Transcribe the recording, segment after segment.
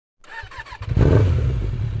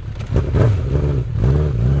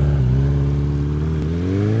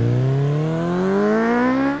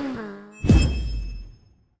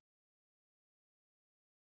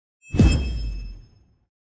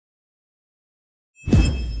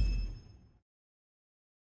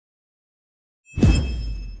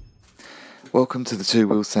Welcome to the Two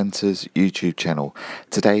Wheel Centre's YouTube channel.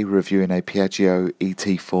 Today we're reviewing a Piaggio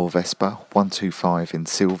Et4 Vespa 125 in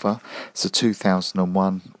silver. It's a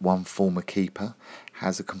 2001, one former keeper.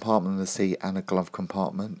 Has a compartment in the seat and a glove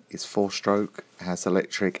compartment. It's 4-stroke, has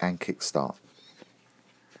electric and kickstart.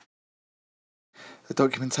 The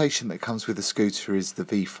documentation that comes with the scooter is the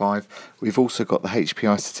V5. We've also got the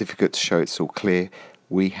HPI certificate to show it's all clear.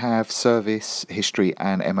 We have service history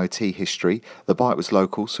and MOT history. The bike was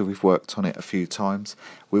local, so we've worked on it a few times.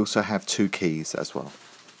 We also have 2 keys as well.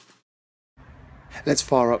 Let's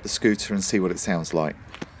fire up the scooter and see what it sounds like.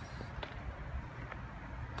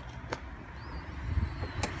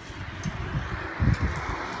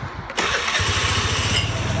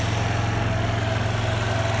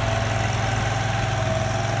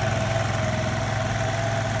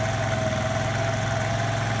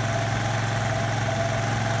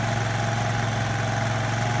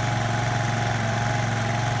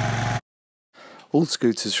 All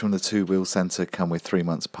scooters from the Two Wheel Centre come with 3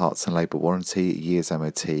 months parts and labour warranty, a year's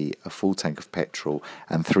MOT, a full tank of petrol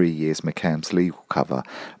and 3 years McCann's legal cover.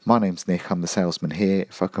 My name's Nick, I'm the salesman here.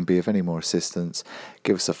 If I can be of any more assistance,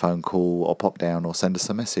 give us a phone call or pop down or send us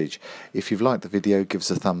a message. If you've liked the video, give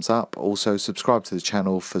us a thumbs up. Also subscribe to the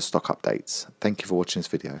channel for stock updates. Thank you for watching this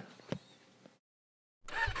video.